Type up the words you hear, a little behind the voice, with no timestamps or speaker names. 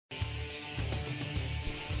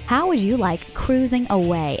How would you like cruising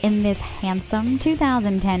away in this handsome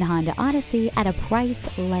 2010 Honda Odyssey at a price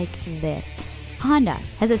like this? Honda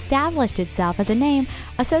has established itself as a name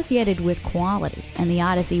associated with quality, and the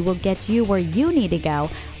Odyssey will get you where you need to go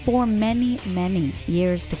for many, many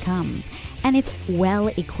years to come. And it's well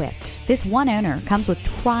equipped. This one owner comes with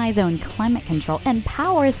tri-zone climate control and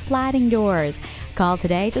power sliding doors. Call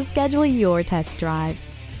today to schedule your test drive.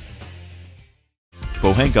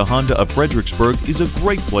 Pohanka Honda of Fredericksburg is a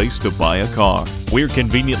great place to buy a car. We're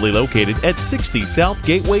conveniently located at 60 South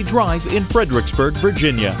Gateway Drive in Fredericksburg,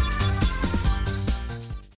 Virginia.